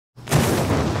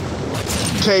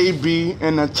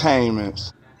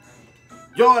KBEntertainments.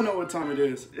 Y'all know what time it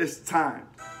is. It's time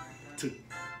to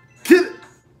get it.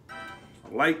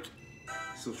 Like,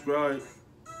 subscribe,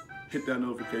 hit that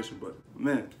notification button.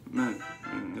 Man,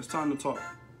 it's time to talk.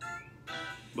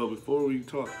 But before we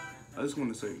talk, I just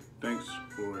want to say thanks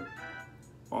for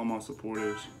all my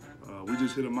supporters. We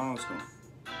just hit a milestone.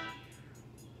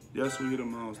 Yes, we hit a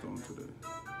milestone today.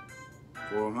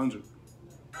 400.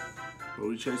 But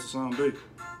we chasing something big.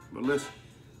 But listen,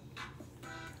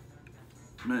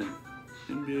 man,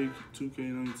 NBA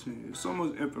 2K19, there's so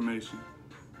much information.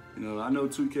 You know, I know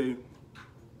 2K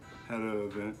had an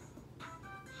event.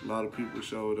 A lot of people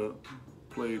showed up,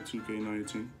 played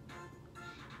 2K19.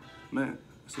 Man,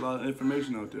 there's a lot of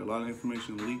information out there, a lot of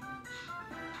information leaked.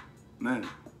 Man,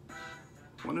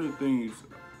 one of the things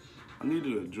I need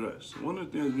to address, one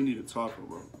of the things we need to talk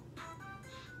about,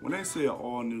 when they say an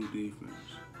all-new defense,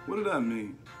 what does that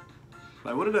mean?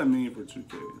 Like, what did that mean for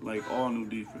 2K? Like, all-new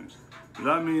defense. Does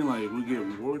that mean, like, we get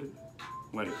rewarded?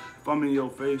 Like, if I'm in your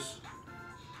face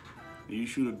and you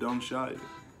shoot a dumb shot,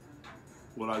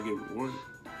 will I get rewarded?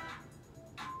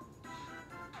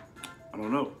 I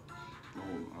don't know. I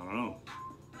don't know.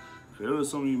 There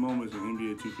was so many moments in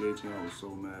NBA 2K18 I was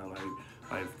so mad.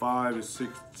 Like 5 or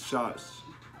 6 shots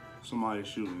somebody's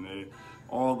shooting. They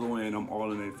all go in, I'm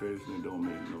all in their face, and it don't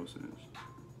make no sense.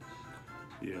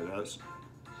 Yeah,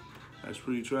 that's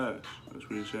pretty trash. That's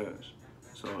pretty trash.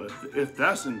 So if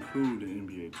that's improved in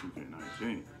NBA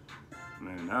 2K19,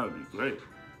 man, that would be great.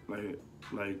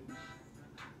 Like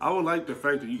I would like the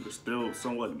fact that you could still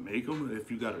somewhat make them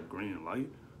if you got a green light,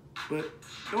 but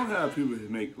don't have people that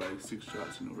make like 6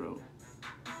 shots in a row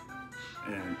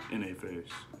and in their face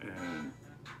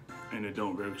and it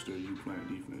don't register you playing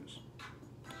defense.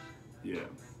 Yeah,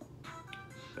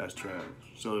 that's trash.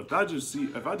 So if I just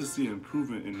see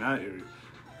improvement in that area,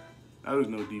 that was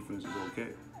no defense is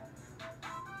okay.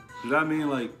 Does that mean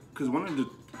like, because one of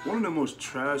the most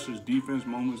trashiest defense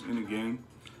moments in the game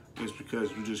is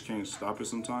because you just can't stop it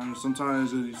sometimes.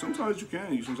 Sometimes you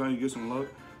can. Sometimes you get some luck.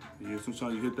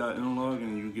 Sometimes you hit that interlock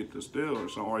and you get the steal or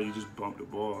something, or you just bump the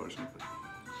ball or something.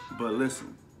 But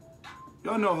listen,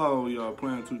 y'all know how y'all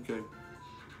playing 2K.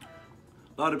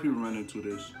 A lot of people run into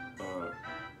this.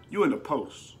 You in the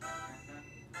post.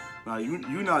 Now you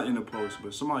not in the post,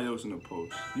 but somebody else in the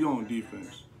post. You on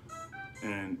defense,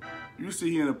 and you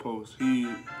see he in the post.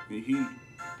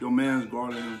 Your man's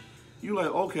guarding him. You like,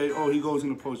 okay, oh, he goes in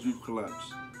the post. You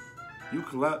collapse. You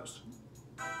collapse.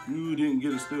 You didn't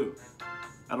get a steal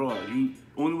at all.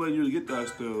 Only way you get that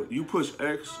steal, you push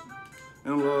X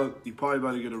and log. You probably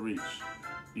about to get a reach.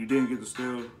 You didn't get the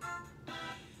steal.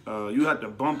 You had to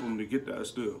bump him to get that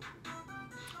steal.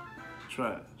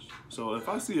 Trash. So if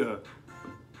I see a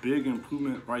big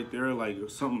improvement right there, like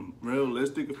something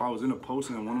realistic, if I was in a post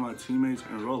and one of my teammates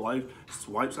in real life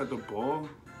swipes at the ball,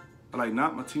 like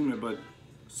not my teammate, but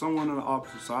someone on the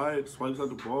opposite side swipes at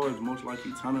the ball, is most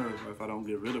likely Turner if I don't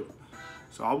get rid of it.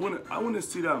 So I want to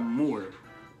see that more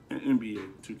in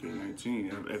NBA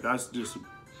 2K19. If that's just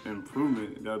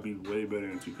improvement, that'd be way better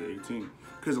in 2K18.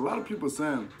 Because a lot of people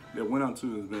saying that went out to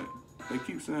the event, they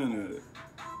keep saying that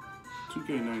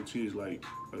 2K19 is like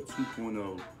a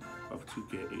 2.0 of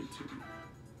 2K18.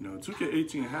 You know,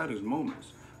 2K18 had its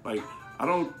moments. Like,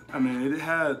 it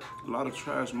had a lot of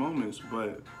trash moments,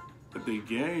 but if the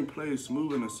game played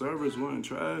smooth and the servers weren't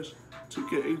trash,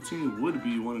 2K18 would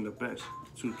be one of the best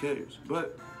 2Ks.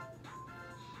 But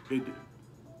it did.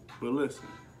 But listen,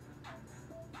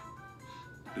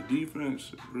 the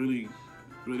defense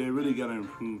they really got to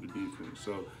improve the defense.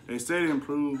 So they say they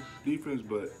improve defense,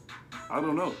 but I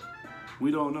don't know. We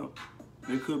don't know.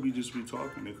 They could be just be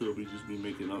talking. They could be just be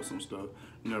making up some stuff.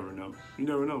 You never know. You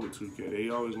never know with 2K. They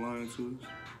always lying to us.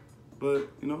 But,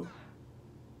 you know,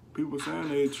 people saying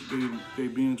they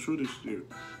being true this year.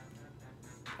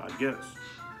 I guess.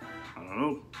 I don't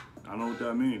know. I don't know what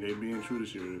that means. They being true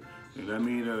this year. Does that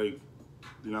mean that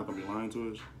they're not going to be lying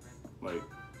to us? Like,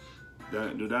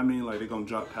 does that mean like they're going to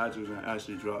drop patches and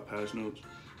actually drop patch notes?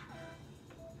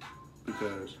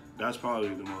 Because that's probably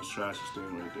the most trashiest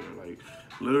thing right there. Like,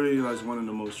 literally, that's one of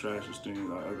the most trashiest things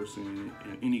I've ever seen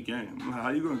in any game. How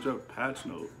you gonna drop a patch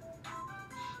note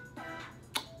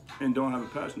and don't have a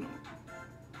patch note?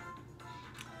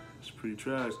 It's pretty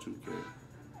trash, 2K.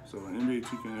 So in NBA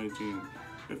 2K19,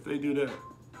 if they do that,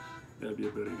 that'd be a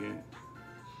better game.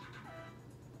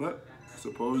 But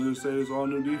suppose they say it's all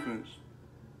new defense.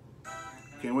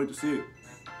 Can't wait to see it.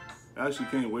 I actually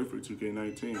can't wait for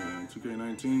 2K19, man.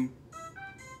 2K19.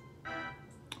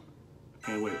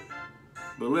 Can't wait.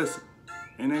 But listen,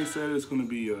 and they said it's gonna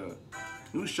be a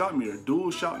new shot meter,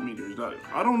 dual shot meters.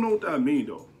 I don't know what that means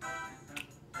though.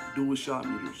 dual shot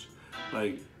meters.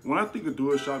 Like, when I think of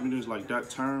dual shot meters, like that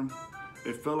term,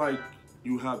 it felt like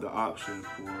you have the option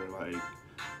for like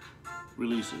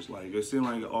releases. Like, it seemed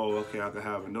like, oh, okay, I could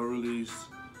have a no release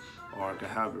or I could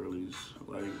have a release.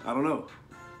 Like, I don't know.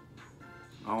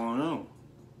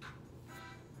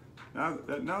 Now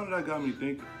that got me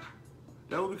thinking.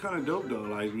 That would be kind of dope though.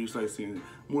 Like, you start seeing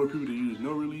more people that use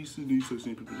no releases, then you start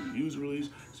seeing people that use release.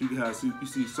 So you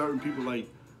see certain people like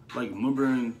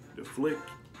remembering the flick.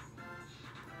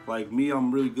 Like me,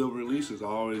 I'm really good with releases. I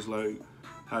always like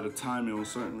had the timing on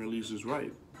certain releases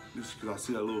right. Just because I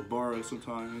see that little bar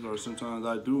sometimes, or sometimes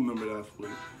I do remember that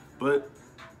flick. But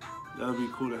that would be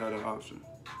cool to have that option.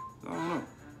 I don't know.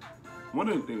 One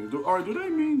of the things, do they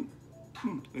mean?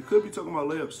 It could be talking about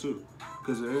layups too,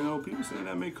 because you know people saying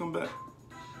that may come back.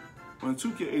 When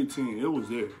 2K18, it was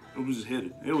there. It was just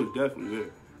hidden. It was definitely there.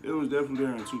 It was definitely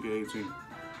there in 2K18.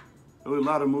 There was a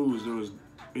lot of moves.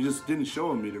 It just didn't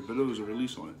show a meter, but it was a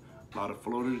release on it. A lot of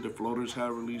floaters. The floaters had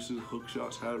releases. Hook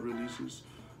shots had releases.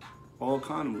 All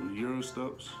kind of moves. Euro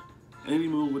steps. Any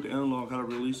move with the analog had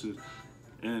releases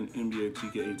in NBA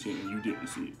 2K18, and you didn't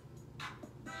see it.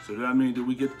 So that mean, did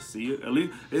we get to see it? At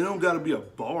least it don't got to be a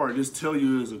bar. Just tell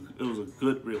you it was a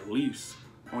good release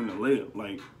on the layup,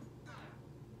 like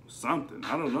something.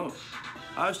 I don't know.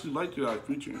 I actually liked it. I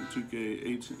featured in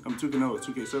 2K18. I'm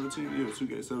 2K17. Yeah,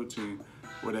 2K17,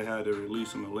 where they had the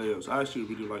release on the layups. I actually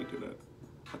really liked it.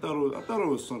 I thought it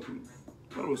was something.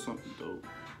 I thought it was something dope.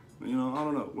 You know, I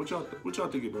don't know. What y'all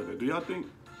think about that? Do y'all think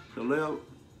the layup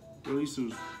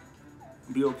releases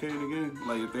be okay in the game?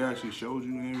 Like, if they actually showed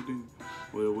you and everything,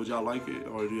 well, would y'all like it,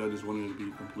 or do y'all just want it to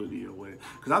be completely away?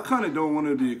 Because I kind of don't want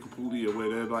it to be completely away.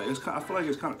 Like, I feel like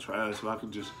it's kind of trash. So I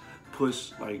could just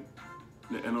push like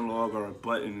the analog or a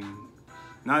button,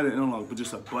 not an analog, but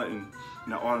just a button,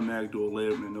 and automatic do a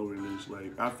layup and no release.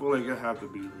 Like, I feel like it have to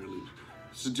be released.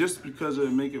 So just because it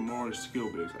make it more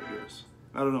skill based, I guess.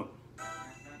 I don't know.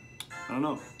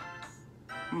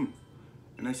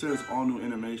 And they said it's all new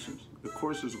animations. Of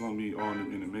course, it's gonna be all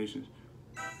new animations.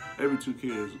 Every 2K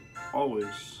is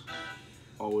always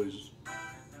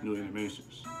new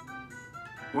animations.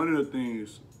 One of the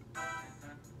things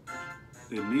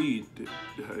they need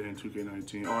in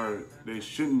 2K19, or they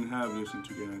shouldn't have this in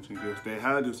 2K19, because if they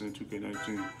had this in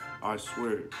 2K19, I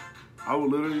swear, I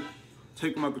would literally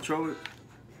take my controller,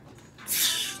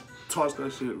 toss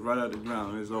that shit right out the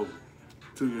ground. It's over.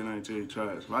 2K19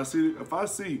 trash. If I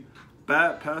see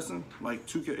bad passing like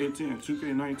 2K18 and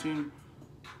 2K19,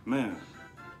 man,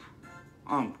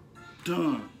 I'm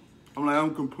done.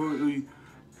 I'm completely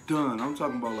done. I'm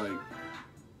talking about like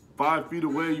 5 feet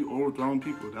away, you overthrowing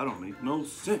people. That don't make no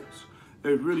sense.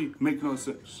 It really makes no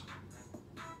sense.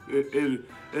 It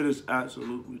is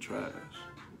absolutely trash.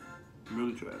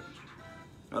 Really trash.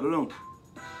 I don't know.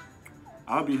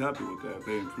 I'll be happy with that if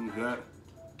they improve that.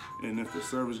 And if the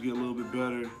servers get a little bit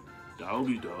better, that would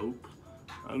be dope.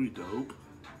 That would be dope.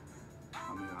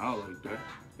 I mean, I like that.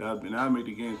 That'd make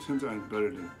the game 10 times better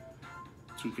than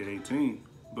 2K18.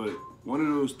 But one of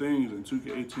those things in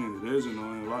 2K18 that is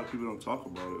annoying, a lot of people don't talk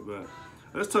about it, but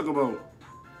let's talk about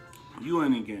you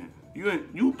in the game.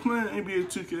 You playing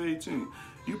NBA 2K18.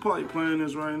 You probably playing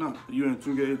this right now. You in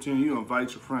 2K18, you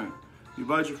invite your friend. You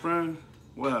invite your friend,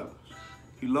 what happens?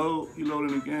 He load in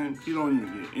the game, he don't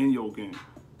even get in your game.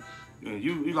 Yeah,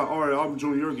 you like, all right, I'll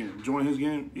join your game. Join his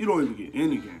game, you don't even get in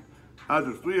the game.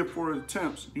 After 3 or 4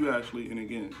 attempts, you actually in the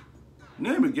game.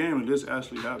 Name a game and this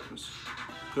actually happens.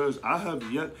 Because I have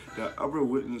yet to ever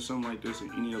witness something like this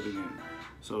in any other game.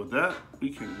 So that,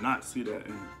 we cannot see that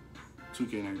in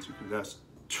 2K19, because that's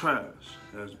trash.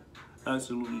 That's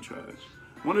absolutely trash.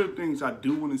 One of the things I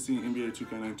do want to see in NBA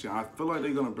 2K19, I feel like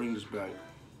they're going to bring this back.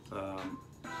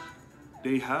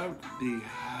 They have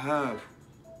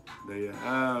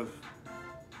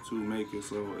to make it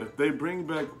so if they bring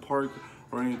back park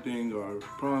or anything, or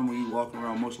prom when you walk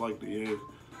around, most likely is,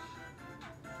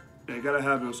 they gotta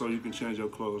have it so you can change your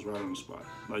clothes right on the spot.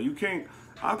 Like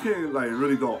I can't like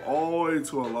really go all the way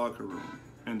to a locker room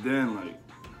and then like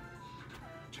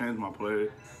change my play.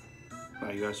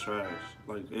 Like, that's trash.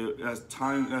 Like, that's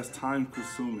time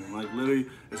consuming. Like, literally,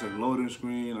 it's a loading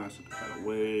screen. I gotta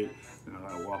wait, and I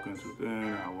gotta walk into it,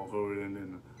 then I walk over there, and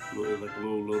then it's like a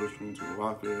little loading screen to the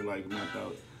locker, like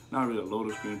not really a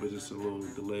loading screen, but just a little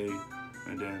delay,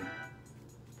 and then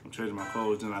I'm changing my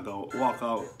clothes, then I go walk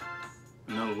out,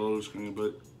 another loading screen,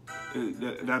 but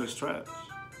that is trash.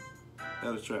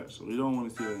 That is trash. So we don't want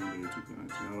to see that in NBA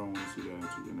 2K19. I don't want to see that in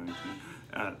 2K19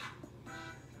 at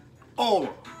all.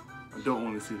 I don't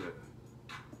want to see that.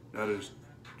 That is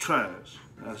trash.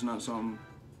 That's not something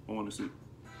I want to see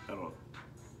at all.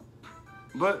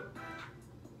 But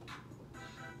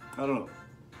don't know.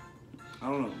 I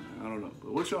don't know, man. I don't know.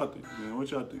 But what y'all think, man? What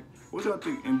y'all think? What y'all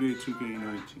think NBA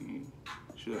 2K19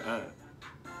 should add?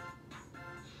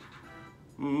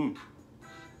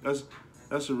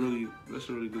 That's a really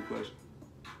good question.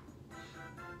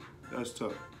 That's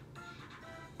tough.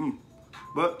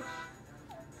 But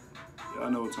y'all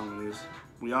know what time it is.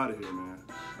 We out of here, man.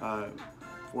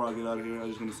 Before I get out of here, I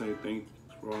just want to say thanks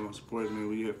for all my supporters, man.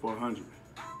 We hit 400.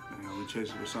 Man, we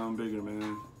chasing for something bigger,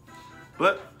 man.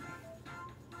 But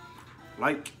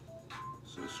like,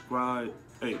 subscribe,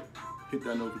 hey, hit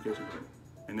that notification button.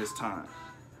 And it's time.